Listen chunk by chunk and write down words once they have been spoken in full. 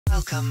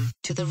Welcome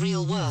to the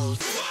real world.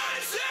 1,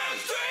 2,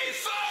 3,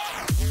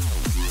 4!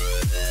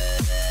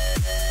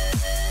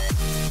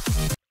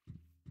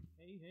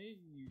 Hey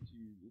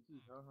YouTube, this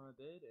is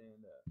Dead,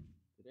 and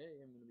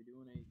today I'm going to be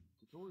doing a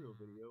tutorial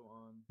video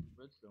on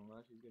redstone.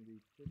 Actually, it's going to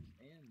be tips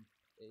and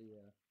a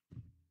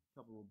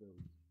couple of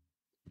builds.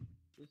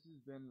 This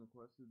has been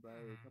requested by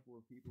a couple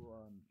of people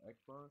on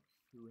Xbox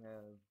who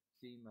have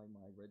seen like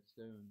my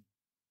redstone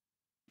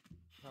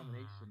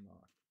combination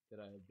lock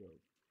that I have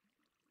built,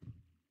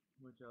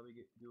 which I'll be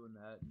doing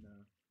that in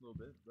a little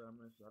bit, but I'm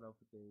going to start off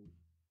with a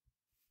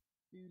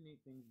few neat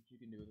things that you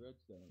can do with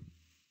redstone,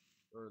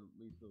 or at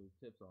least little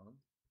tips on them.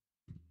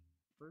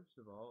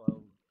 First of all,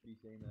 I'll be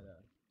saying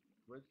that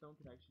redstone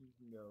connections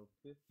can go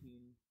 15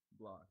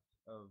 blocks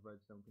of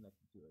redstone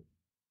connected to it,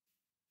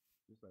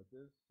 just like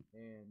this,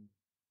 and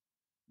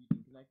you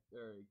can connect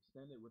or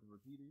extend it with a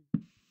repeater,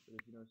 but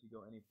if you notice you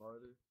go any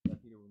farther,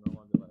 that repeater will no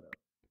longer light up,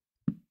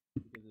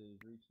 because it has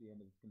reached the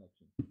end of its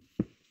connection.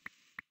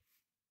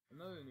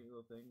 Another neat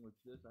little thing, which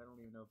this I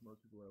don't even know if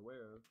most people are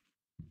aware of,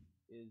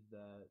 is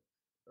that,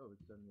 oh,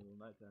 it's starting a little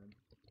nighttime.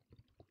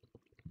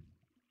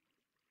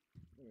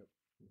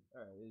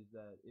 Alright, is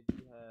that if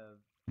you have,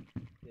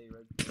 say,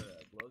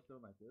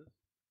 glowstone like this,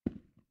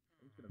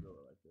 I'm just gonna build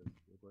it like this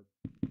real quick,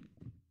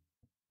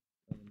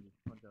 and then just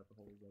punch out the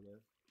holes, I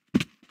guess.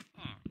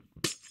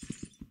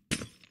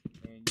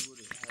 And you would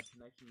have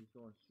connections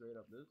going straight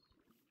up this.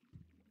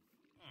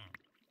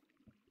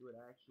 It would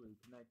actually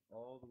connect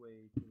all the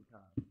way to the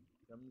top.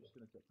 So I'm just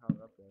gonna set power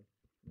up there,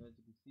 and as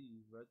you can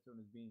see, redstone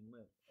is being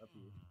lit up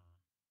here.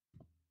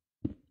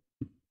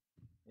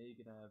 And you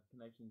can have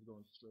connections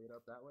going straight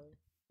up that way,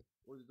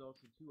 or there's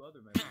also two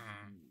other methods you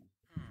can use.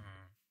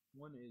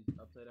 One is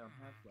upside down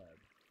half slab,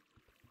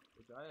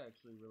 which I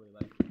actually really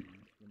like to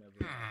use whenever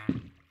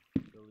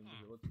building,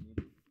 because it looks neat.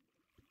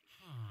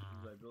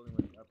 By building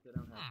with upside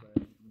down half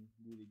slab, you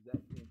can do the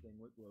exact same thing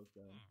with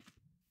glowstone.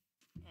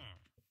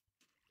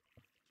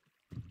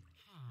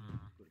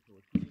 Put it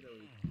towards here, that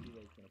way you can see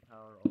that it's going to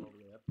power all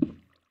the way up.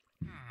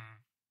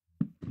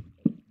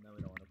 No, we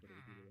don't want to put it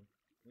repeater there.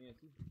 Yeah,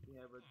 see, we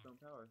have redstone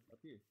power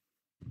up here.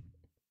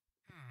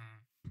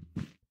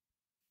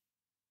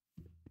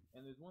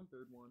 And there's one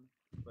third one,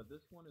 but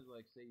this one is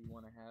like, say you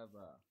want to have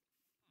a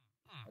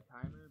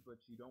timer, but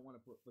you don't want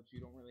to put, but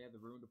you don't really have the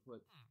room to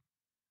put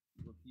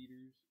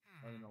repeaters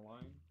in a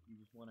line. You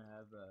just want to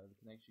have the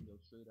connection go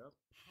straight up.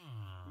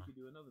 You could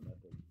do another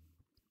method.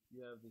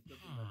 You have the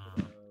simple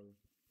method of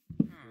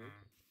this,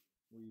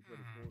 where you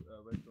put a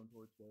redstone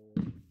torch there.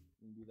 You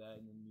can do that,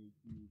 and then you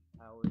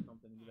power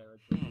something into that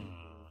redstone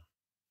torch.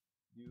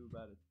 Do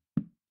about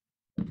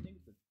I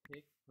think it's a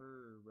tick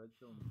per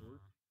redstone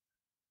torch.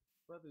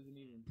 But there's an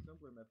even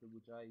simpler method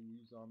which I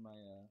use on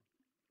my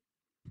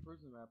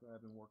personal map that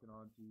I've been working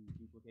on to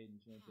duplicate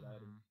enchanted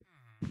items.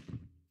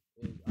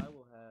 Is I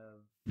will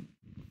have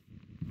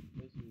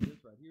basically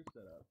this right here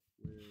set up,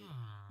 where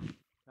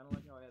kind of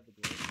like how I had the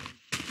glowstone,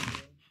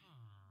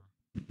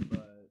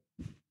 but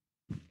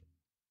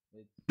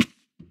it's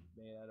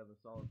made out of a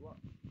solid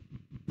block.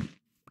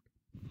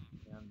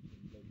 And I'm just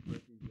going to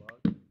break these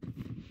blocks.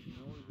 The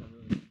only reason I'm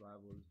doing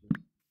survival is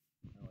just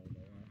I like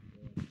that.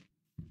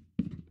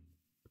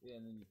 Yeah,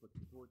 and then you put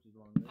the torches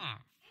along this,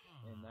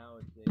 and now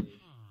it's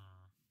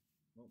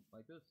well,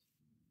 like this,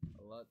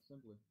 a lot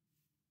simpler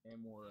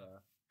and more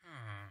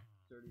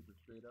sturdy for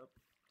straight up.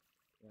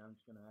 And I'm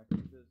just gonna act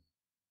like this,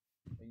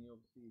 and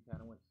you'll see it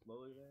kind of went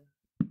slowly there.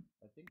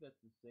 I think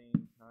that's the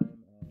same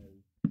time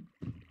as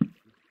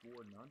this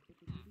 4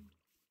 non-tick repeater.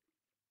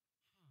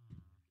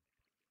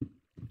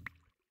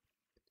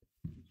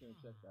 I'm just gonna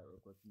check that real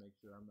quick to make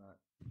sure I'm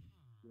not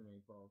doing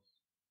any false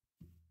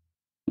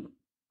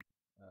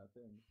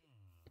things.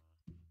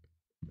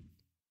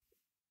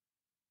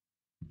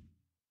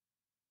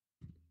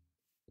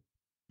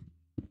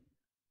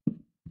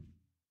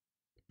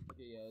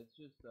 Okay, yeah, it's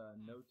just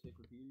no tick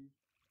repeaters.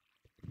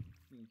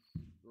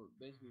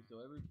 Basically, so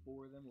every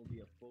 4 of them will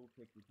be a full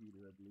tick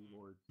repeater, I believe,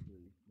 or it's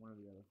 3, one or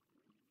the other.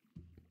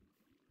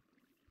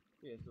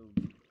 Yeah, so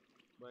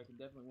what I can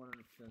definitely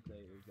 100%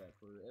 say is that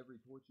for every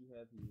torch you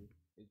have here,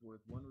 it's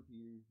worth 1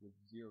 repeater with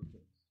 0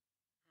 ticks.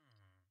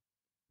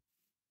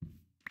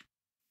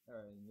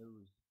 Alright,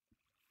 and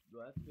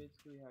well, that's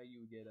basically how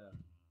you would get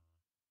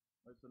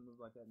some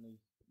moves like that. And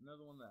there's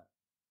another one that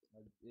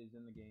is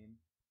in the game.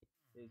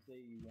 Is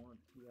say you want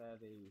to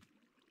have a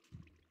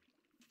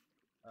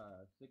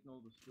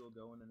signal to still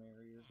go in an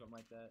area or something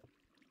like that,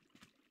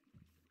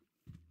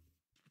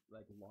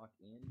 like lock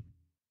in,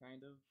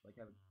 kind of like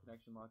have a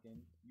connection lock in.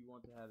 You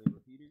want to have a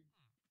repeater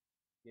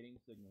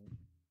getting signal,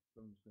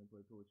 so I'm just going to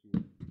put a torch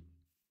here,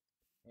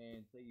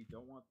 and say you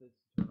don't want this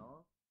to turn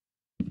off,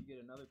 you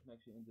get another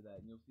connection into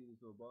that, and you'll see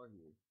this little bar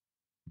here.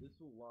 This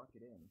will lock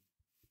it in,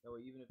 that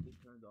way even if this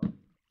turns off,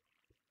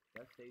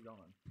 that stays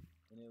on,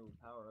 and it will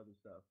power other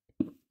stuff.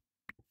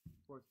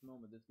 Of course, the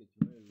moment this gets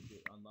removed,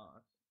 it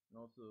unlocks.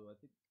 And also, I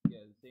think,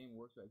 yeah, the same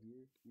works right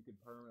here. You could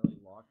permanently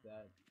lock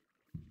that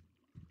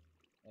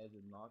as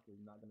a lock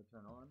is not going to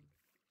turn on.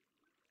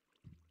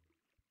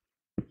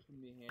 Which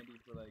can be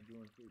handy for like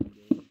doing certain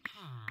builds.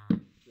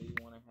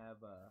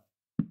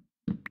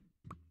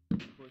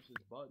 push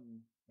this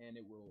button and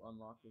it will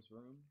unlock this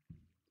room.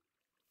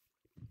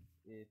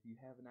 If you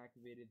haven't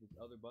activated this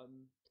other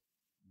button,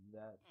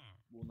 that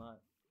will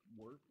not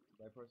work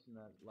by pressing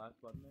that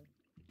last button there.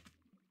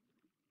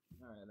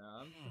 Alright, now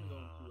I'm just going to go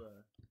into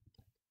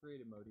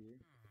creative mode here.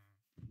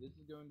 This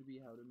is going to be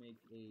how to make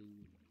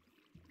a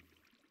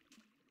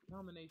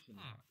combination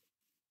lock.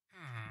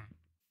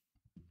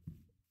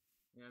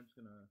 Yeah, I'm just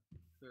going to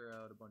clear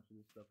out a bunch of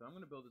this stuff. I'm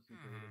going to build this in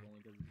creative only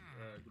because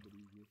it's a bit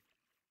easier.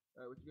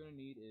 Alright, what you're going to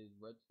need is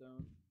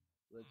redstone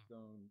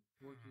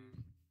torches,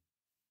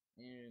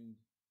 and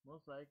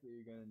most likely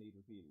you're going to need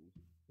repeaters,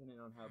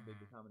 depending on how big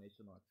the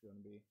combination lock's going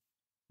to be.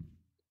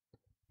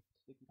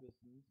 Sticky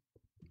pistons.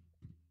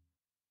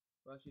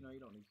 Well, actually, no,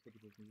 you don't need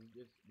sticky pistons, it's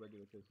just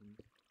regular pistons.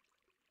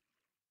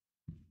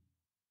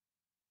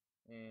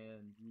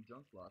 And your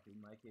junk block, in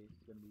my case,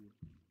 is going to be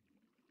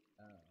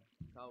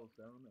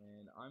cobblestone,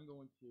 and I'm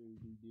going to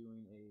be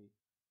doing a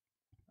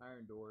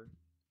iron door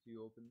to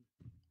open.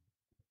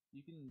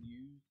 You can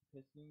use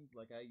pistons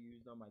like I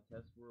used on my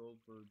test world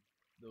for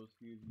those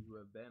few of you who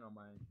have been on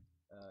my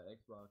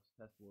Xbox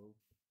test world.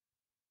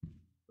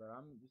 But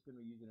I'm just going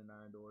to be using an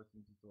iron door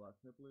since it's a lot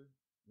simpler.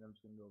 And I'm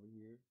just going to go over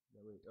here.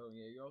 That way, oh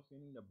yeah, you're also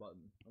going to need a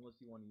button, unless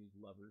you want to use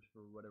levers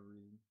for whatever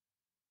reason.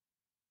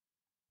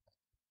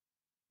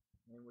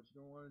 And what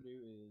you're going to want to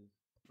do is,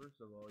 first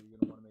of all, you're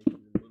going to want to make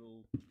your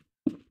little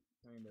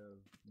kind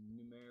of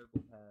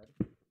numerical pad.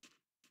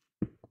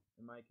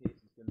 In my case,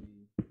 it's going to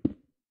be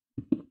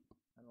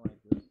kind of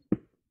like this.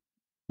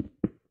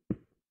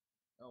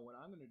 Oh, what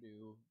I'm going to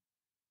do,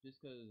 just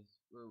because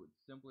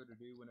it's simpler to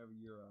do whenever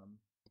you're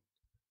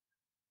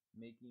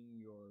making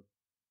your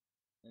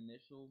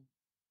initial,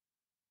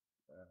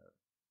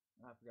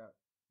 I forgot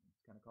what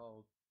it's kind of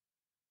called,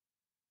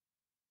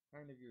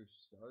 kind of your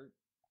start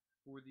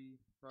for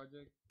the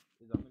project,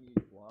 is I'm going to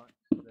use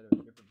blocks that are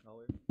a different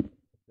color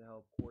to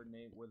help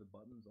coordinate where the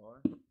buttons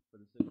are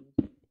for the signals.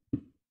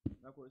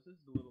 Now, of course,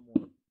 this is a little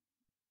more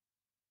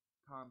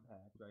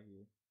compact right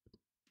here.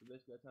 So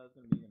basically, that's how it's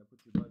going to be. You're going to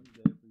put your buttons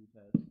there for your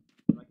test.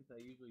 Like I said,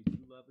 I usually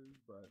do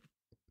levers, but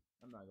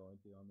I'm not going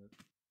to on this.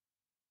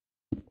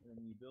 And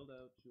then you build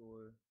out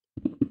your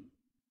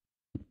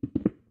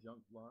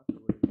junk block,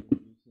 or whatever you're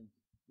going to use, since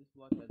this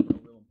block has no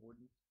real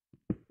importance.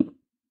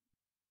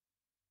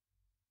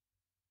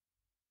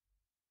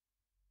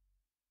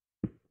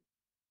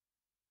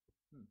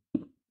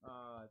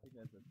 I think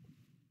that's a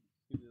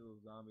stupid little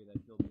zombie that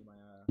killed me in my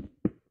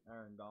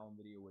Iron Golem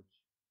video, which,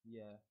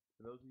 yeah,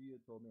 for those of you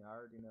that told me, I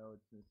already know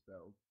it's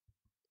misspelled.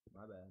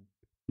 My bad.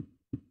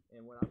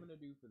 And what I'm going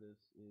to do for this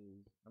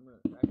is, I'm going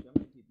to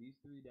keep these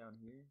three down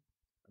here.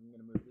 I'm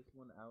going to move this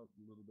one out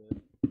a little bit,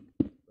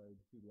 by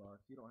 2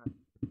 blocks. You don't have to,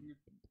 your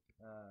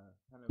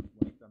kind of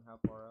length on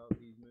how far out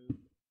these move,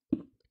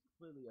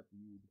 completely up to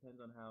you. Depends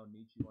on how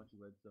niche you want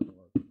your redstone to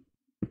look.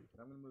 But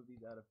I'm going to move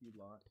these out a few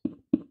blocks.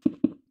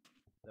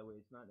 That way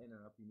it's not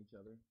interrupting each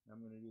other. I'm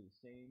going to do the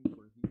same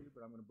for here,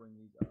 but I'm going to bring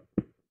these up.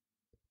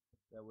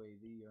 That way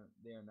they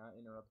are not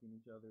interrupting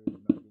each other,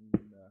 and not getting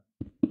in the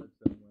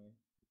redstone way,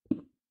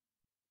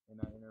 and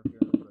not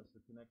interfering with the rest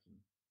of the connection.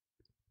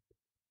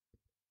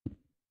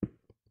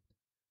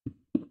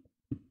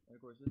 And of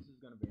course this is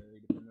going to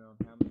vary depending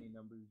on how many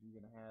numbers you're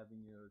going to have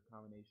in your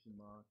combination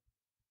lock,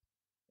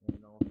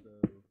 and also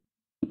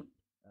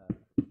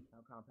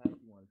how compact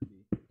you want it to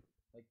be.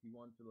 Like, if you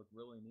want it to look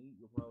really neat,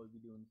 you'll probably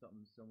be doing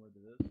something similar to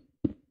this.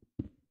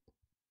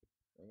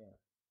 But yeah.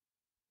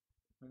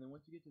 And then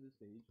once you get to this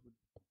stage, what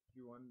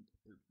you're going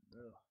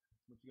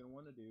to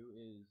want to do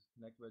is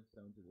connect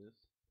redstone to this.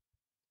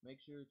 Make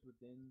sure it's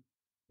within,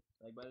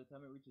 like, by the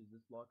time it reaches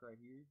this block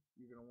right here,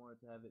 you're going to want it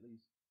to have at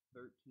least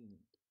 13.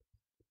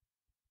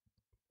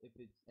 If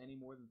it's any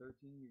more than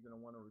 13, you're going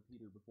to want a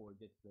repeater before it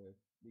gets there,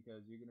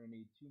 because you're going to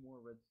need 2 more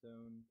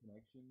redstone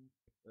connections,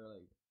 or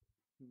like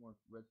 2 more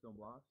redstone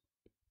blocks,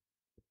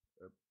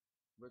 or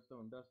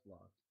redstone dust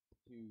blocks,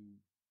 to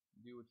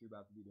do what you're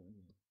about to be doing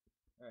here.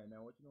 Alright,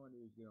 now what you're going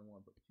to do is you're going to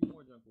want to put 2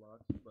 more junk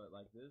blocks, but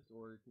like this,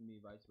 or it can be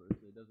vice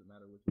versa, it doesn't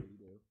matter which way you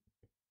do.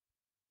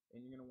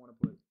 And you're going to want to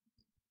put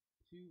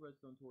 2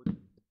 redstone torches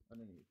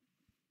underneath.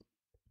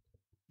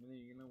 And then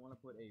you're going to want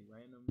to put a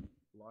random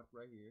block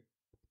right here.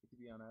 It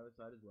could be on either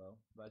side as well,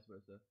 vice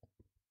versa.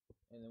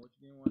 And then what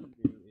you're going to want to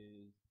do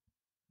is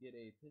get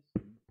a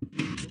piston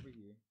over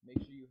here. Make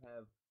sure you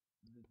have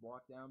this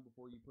block down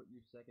before you put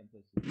your second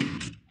piston.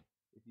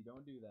 If you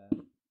don't do that,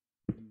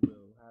 you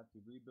will have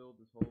to rebuild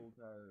this whole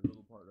entire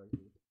little part right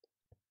here.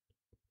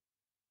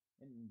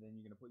 And then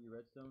you're going to put your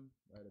redstone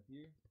right up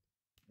here.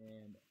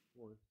 And,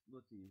 or,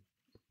 let's see,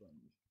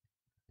 sponge.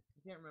 I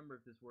can't remember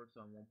if this works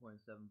on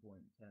 1.7.10.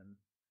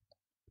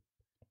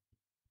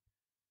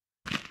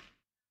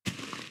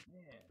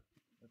 Yeah.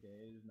 Okay,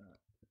 it is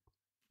not.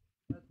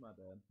 That's my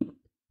bad.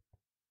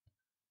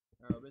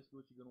 Alright,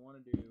 basically what you're going to want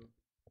to do,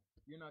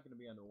 you're not going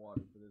to be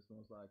underwater for this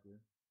most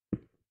likely.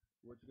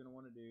 What you're going to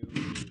want to do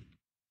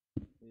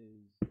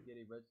is get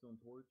a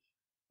redstone torch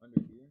under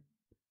here.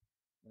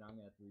 And I'm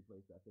going to have to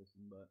replace that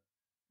piston, but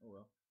oh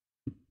well.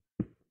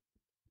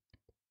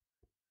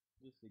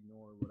 just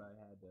ignore what I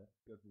had to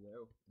go through there.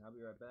 Oh, and I'll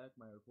be right back.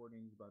 My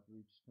recording is about to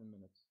reach 10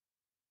 minutes.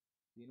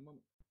 See you in a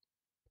moment.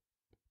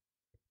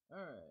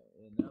 Alright,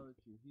 and now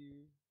that you're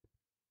here,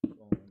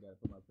 oh, I gotta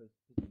put my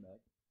piston back.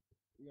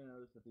 You're gonna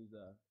notice that there's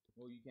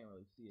well, you can't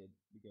really see it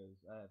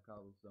because I have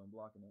cobblestone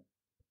blocking it.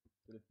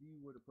 But if you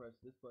were to press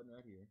this button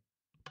right here,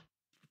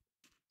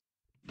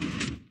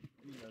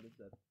 you notice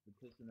that the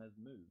piston has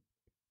moved,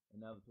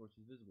 and now the torch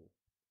is visible.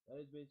 That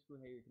is basically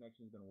how your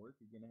connection is going to work.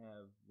 You're going to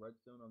have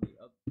redstone on the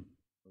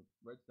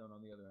redstone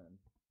on the other end.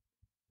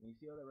 And you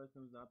see how that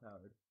redstone is not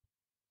powered.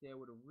 Say I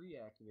were to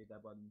reactivate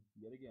that button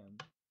yet again.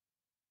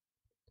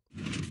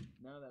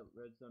 Now that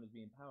redstone is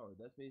being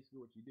powered. That's basically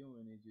what you're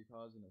doing, is you're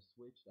causing a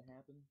switch to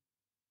happen.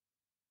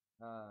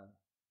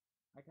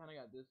 I kind of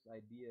got this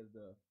idea of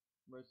the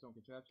redstone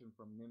contraption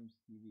from Nim's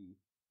TV.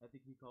 I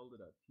think he called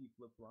it a T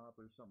flip-flop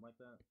or something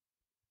like that.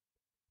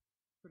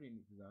 Pretty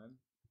neat design.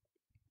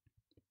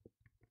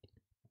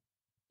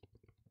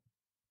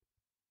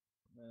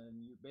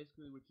 And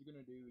basically what you're going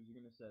to do is you're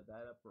going to set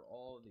that up for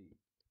all of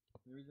these.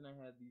 And the reason I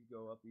had these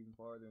go up even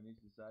farther on each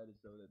side is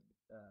so that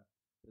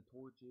the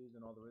torches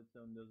and all the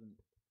redstone doesn't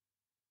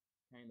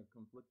kind of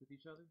conflict with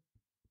each other.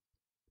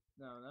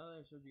 Now that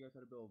I showed you guys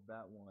how to build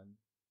that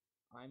one,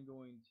 I'm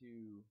going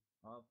to,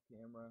 off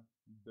camera,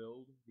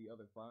 build the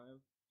other 5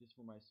 just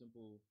for my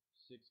simple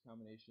 6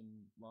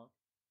 combination lock.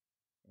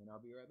 And I'll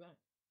be right back.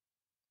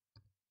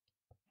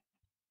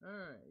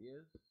 Alright,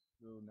 yes,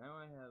 so now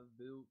I have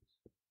built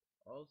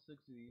all 6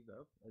 of these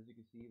up. As you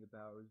can see, the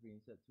power is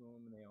being set to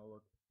them and they all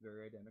look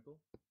very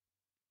identical.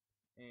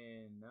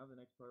 And now the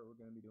next part we're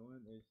going to be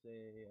doing is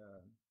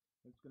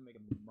I'm just going to make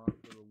a mock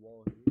little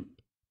wall here.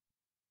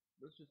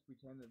 Let's just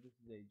pretend that this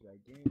is a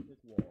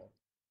gigantic wall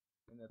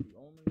and that the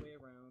only way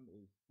around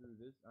is through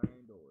this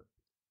iron door.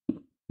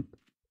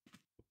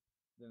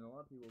 Then a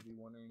lot of people will be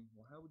wondering,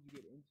 well, how would you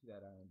get into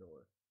that iron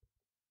door?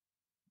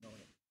 No,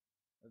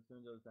 as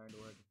turns out this iron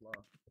door has a flaw.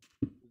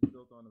 It's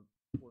built on a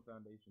poor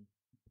foundation.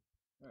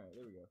 Alright,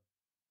 there we go.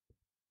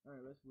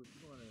 Alright, what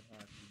you're going to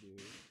have to do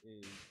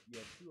is, you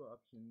have 2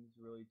 options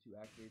really to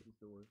activate this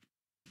door.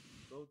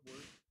 Both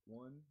work.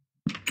 One,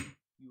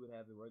 you would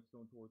have the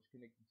redstone torch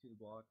connected to the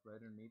block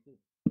right underneath it,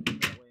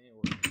 that way, or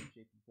in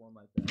shape and form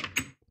like that.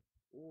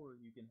 Or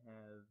you can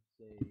have,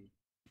 say,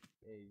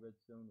 a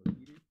redstone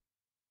repeater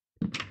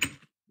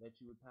that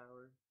you would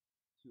power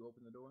to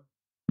open the door.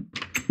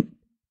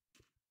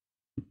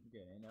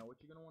 Okay, and now what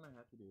you're going to want to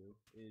have to do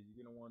is you're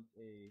going to want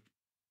a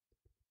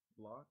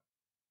block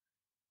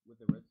with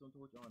a redstone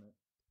torch on it.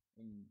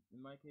 And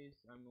in my case,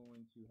 I'm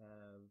going to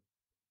have,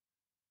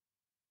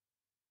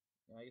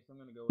 I guess I'm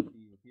going to go with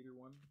the repeater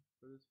one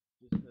for this,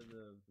 just because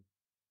of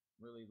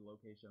really the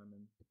location I'm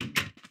in.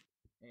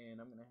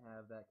 And I'm going to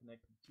have that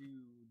connected to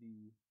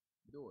the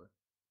door.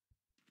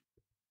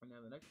 And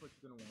now the next part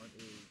you're going to want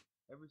is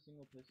every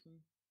single piston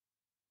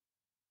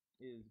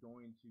is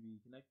going to be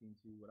connecting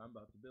to what I'm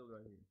about to build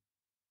right here.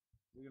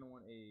 You're going to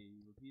want a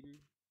repeater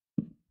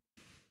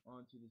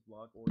onto this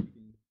block, or you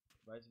can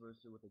vice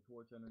versa with a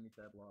torch underneath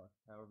that block,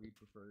 however you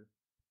prefer.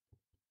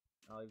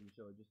 I'll even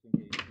show it just in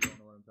case you don't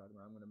know what I'm talking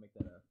about. I'm going to make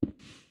that a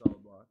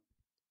solid block.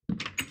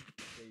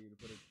 Say you to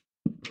put a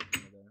torch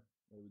into there,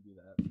 it would do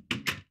that.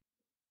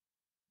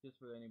 Just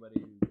for anybody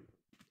who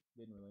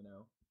didn't really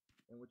know.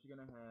 And what you're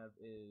going to have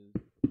is,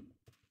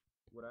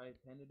 what I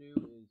tend to do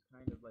is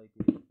kind of like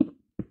a,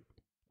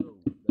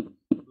 oh, that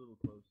is a little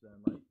close to that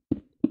mic,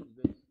 is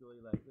basically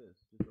like this,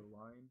 just a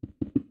line.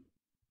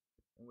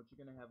 And what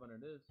you're going to have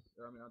under this,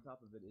 or I mean on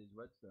top of it, is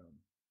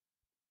redstone.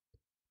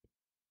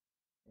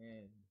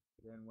 And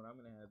then what I'm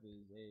going to have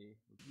is a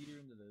repeater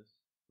into this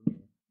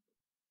from here.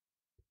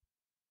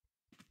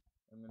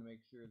 I'm going to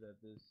make sure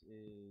that this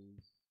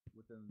is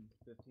within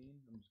 15.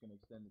 I'm just going to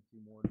extend it 2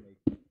 more to make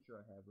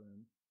sure I have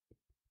room.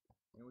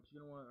 And what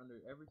you're going to want under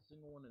every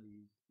single one of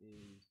these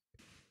is,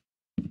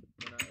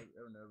 or not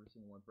every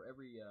single one, for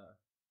every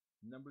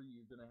number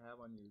you're going to have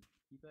on your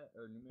keypad,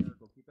 or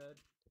numerical keypad,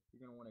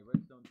 you're going to want a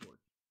redstone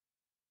torch.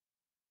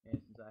 And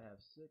since I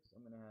have 6,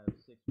 I'm going to have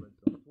 6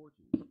 redstone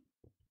torches.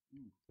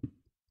 Ooh.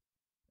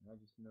 And I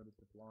just noticed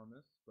a flaw in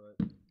this, but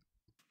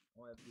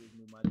all I have to do is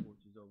move my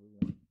torches over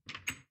 1.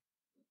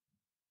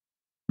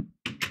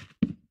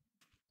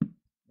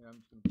 And I'm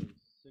just going to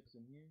place 6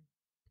 in here.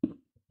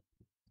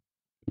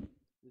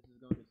 This is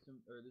going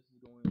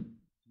to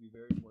be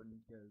very important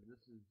because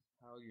this is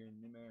how your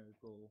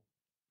numerical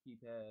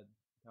keypad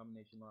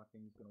combination lock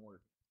thing is going to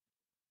work.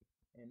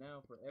 And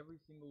now for every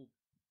single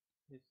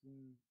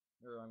piston,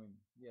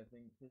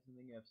 piston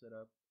thing you have set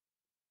up,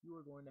 you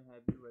are going to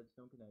have your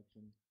redstone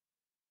connection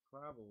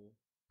travel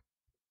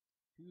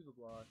to the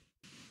block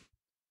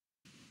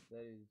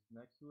that is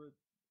next to it.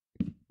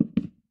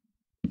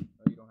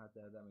 Oh, you don't have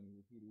to have that many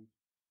repeaters.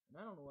 And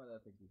I don't know why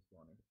that thing is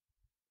spawning.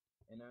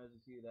 And now as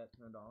you see, that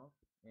turned off,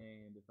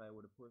 and if I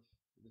were to push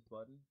this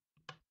button,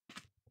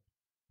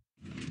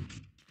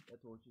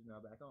 that torch is now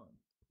back on.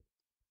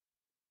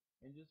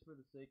 And just for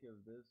the sake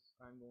of this,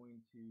 I'm going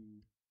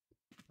to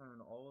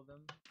turn all of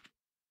them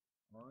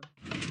on.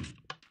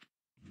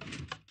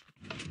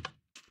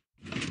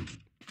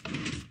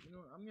 You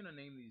know, I'm gonna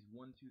name these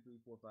 1, 2,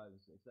 3, 4, 5, and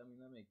 6. I mean,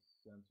 that makes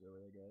sense,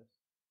 really, I guess.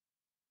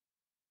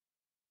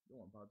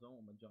 Don't want pods, I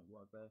want my junk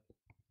block back.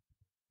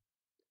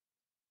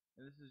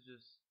 And this is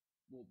just,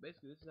 well,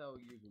 basically, this is how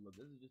it usually look.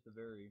 This is just a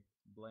very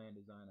bland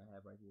design I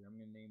have right here. I'm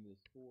gonna name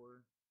this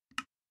 4,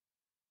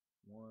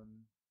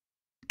 1,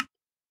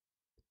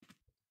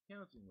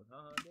 counting with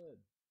haha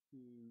dead. 2,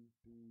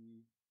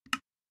 3,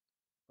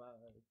 5,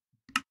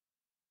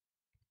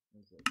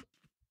 and 6.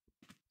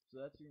 So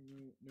that's your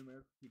new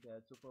numerical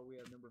keypad. So far we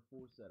have number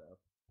 4 set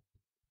up.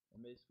 And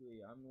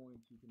basically I'm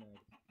going to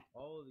connect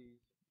all of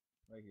these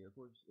right here. Of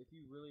course, if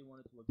you really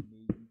want it to look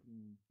neat, you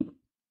can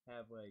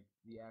have like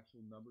the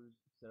actual numbers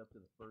set up to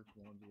the first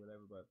ones or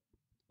whatever, but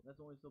that's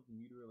only something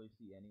you'd really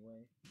see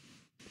anyway.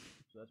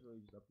 So that's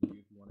really just up to you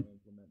if you want to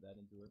implement that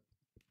into it.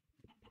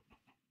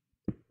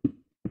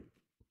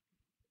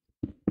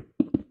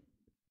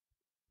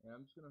 And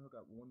I'm just going to hook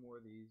up one more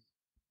of these,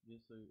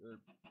 just so,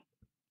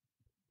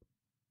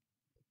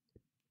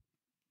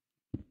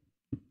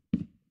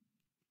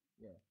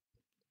 yeah.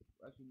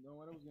 Actually, no,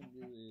 what I was going to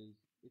do is,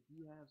 if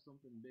you have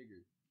something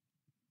bigger,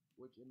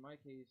 which in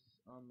my case,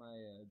 on my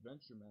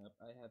adventure map,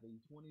 I have a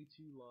 22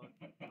 lock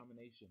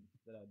combination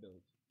that I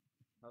built,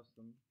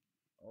 custom,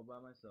 all by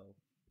myself,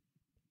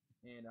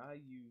 and I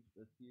used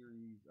a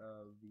series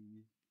of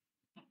these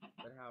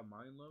that how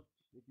mine looked.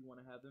 If you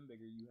want to have them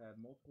bigger, you have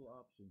multiple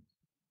options.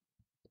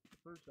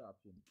 First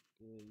option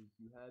is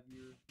you have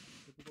your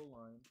typical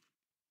line,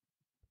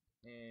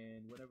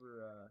 and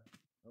whenever, oh,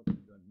 I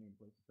don't mean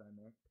to place the sign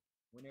there.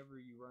 Whenever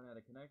you run out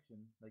of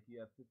connection, like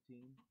you have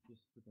 15,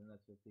 just pretend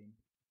that's 15.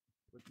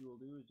 What you will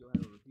do is you'll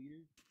have a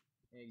repeater,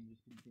 and you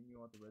just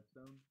continue on the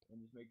redstone, and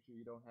just make sure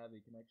you don't have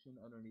a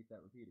connection underneath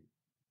that repeater.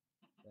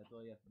 That's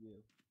all you have to do.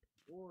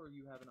 Or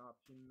you have an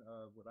option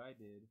of what I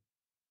did,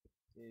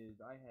 is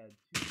I had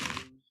 2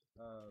 rows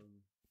of,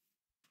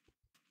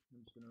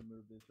 I'm just going to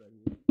remove this right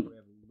here, so we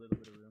have a little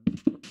bit of room,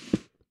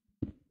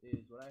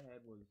 is what I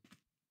had was,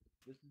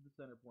 this is the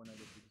center point I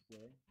guess you could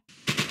say.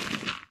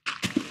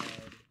 I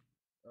had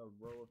a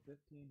row of 15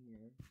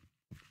 here,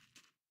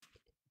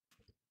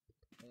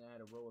 and I had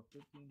a row of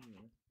 15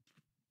 here,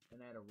 and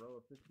I had a row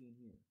of 15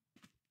 here.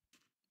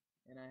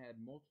 And I had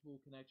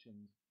multiple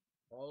connections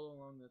all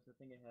along this. I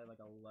think it had like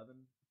 11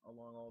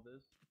 along all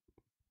this,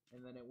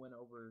 and then it went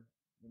over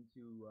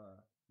into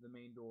the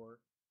main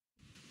door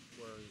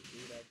where it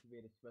would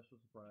activate a special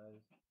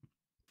surprise,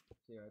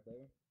 see right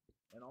there.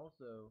 And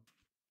also,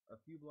 a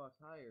few blocks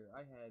higher,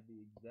 I had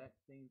the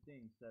exact same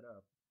thing set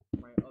up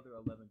for my other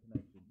 11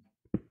 connections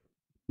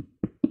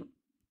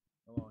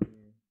along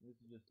here.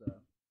 This is just a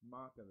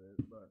mock of it,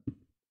 but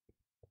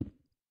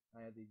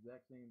I had the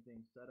exact same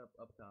thing set up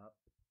top,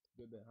 a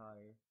good bit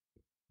higher.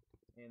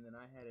 And then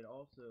I had it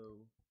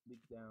also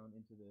leak down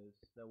into this,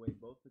 that way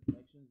both the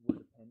connections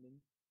were dependent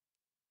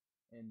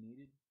and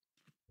needed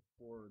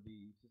for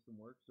the system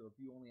work. So if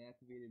you only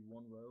activated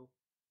one row,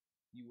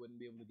 you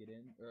wouldn't be able to get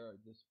in, or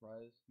the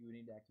surprise, you would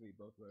need to activate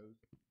both rows.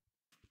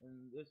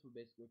 And this would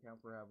basically account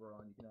for however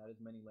on. You can add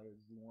as many layers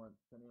as you want,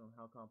 depending on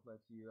how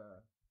complex your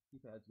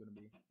keypad's going to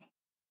be.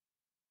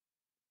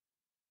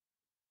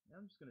 And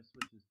I'm just going to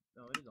switch this,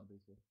 no, it is on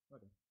basic,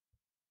 okay.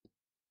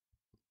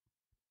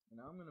 And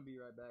now I'm going to be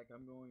right back.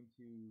 I'm going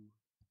to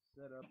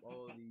set up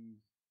all of these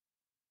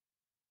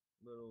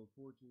little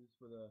torches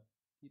for the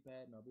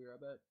keypad, and I'll be right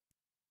back.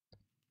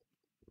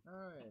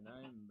 Alright, I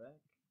am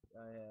back.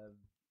 I have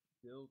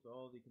built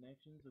all the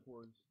connections. Of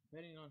course,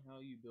 depending on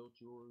how you built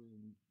yours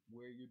and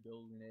where you're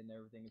building it and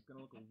everything, it's going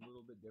to look a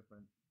little bit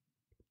different.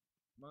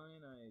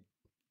 Mine, I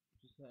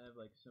just have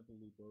like simple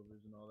loop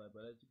overs and all that,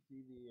 but as you can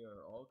see, they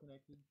are all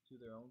connected to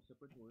their own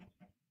separate torch.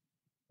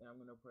 And I'm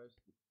going to press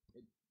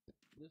it.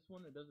 This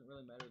one, it doesn't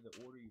really matter the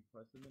order you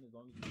press them in, as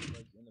long as you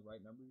press in the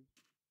right numbers.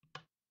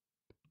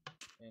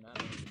 And I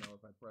don't even know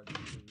if I pressed it,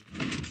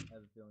 I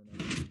have a feeling I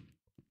didn't.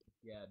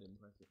 Yeah, I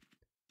didn't press it.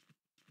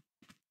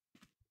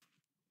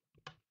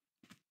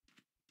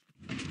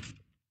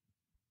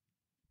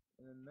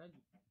 And then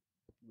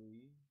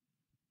magically,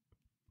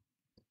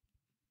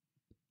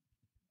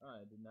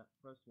 I did not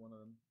press one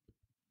of them.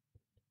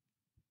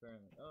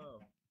 Apparently.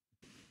 Oh,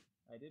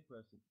 I did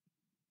press it.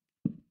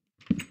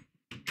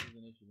 This is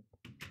an issue.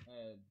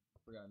 I had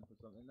forgotten to put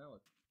something. Now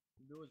look,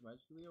 the door is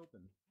magically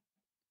open.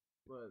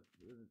 But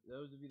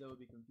those of you that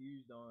would be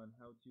confused on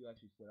how to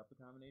actually set up the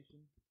combination,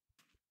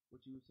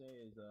 what you would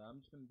say is, I'm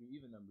just going to do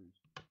even numbers.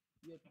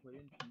 You have to put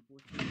in 2, 4,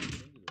 6 to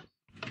get into this.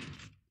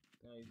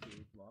 Now you see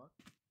it's locked.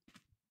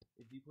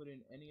 If you put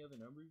in any other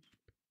numbers,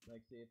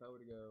 like say if I were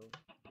to go,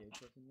 okay,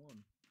 pressing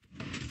 1,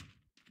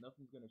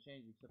 nothing's going to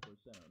change except for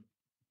sound.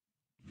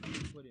 If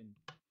you put in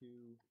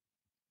 2,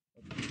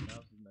 okay, the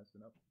mouse is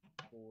messing up,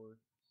 4,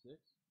 6,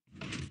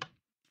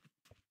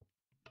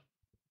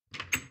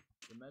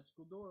 the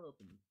magical door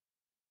opens.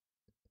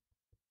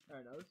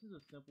 Alright, now this is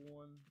a simple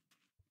one.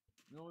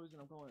 The only reason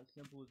I'm calling it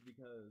simple is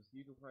because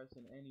you can press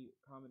in any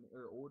common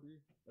or order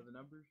of the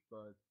numbers,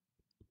 but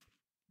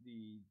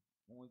the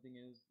only thing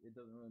is it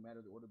doesn't really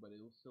matter the order, but it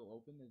will still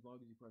open as long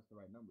as you press the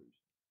right numbers.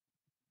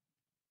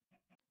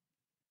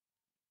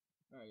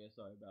 Alright guys,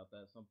 sorry about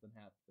that. Something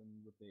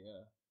happened with the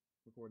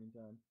recording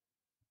time.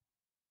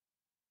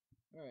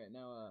 Alright,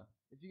 now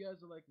if you guys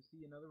would like to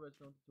see another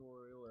redstone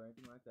tutorial or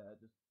anything like that,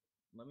 just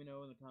let me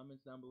know in the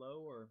comments down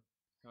below or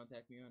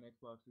contact me on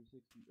Xbox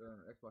 360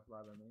 or Xbox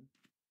Live, I mean.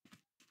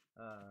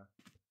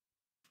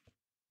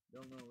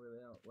 Don't know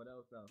really what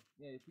else though.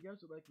 Yeah, if you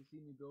guys would like to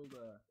see me build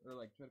or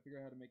like try to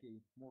figure out how to make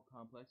a more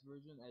complex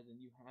version, as in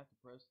you have to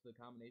press the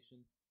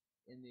combination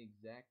in the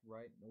exact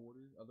right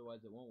order,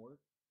 otherwise it won't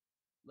work,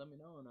 let me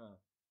know, and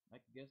I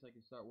guess I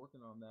can start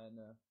working on that in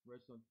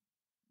redstone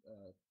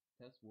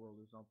test world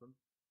or something.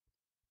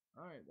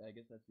 Alright, I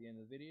guess that's the end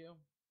of the video.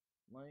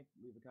 Like,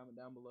 leave a comment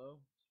down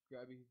below,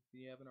 subscribe if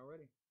you haven't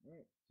already.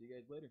 Alright, see you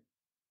guys later.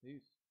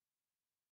 Peace.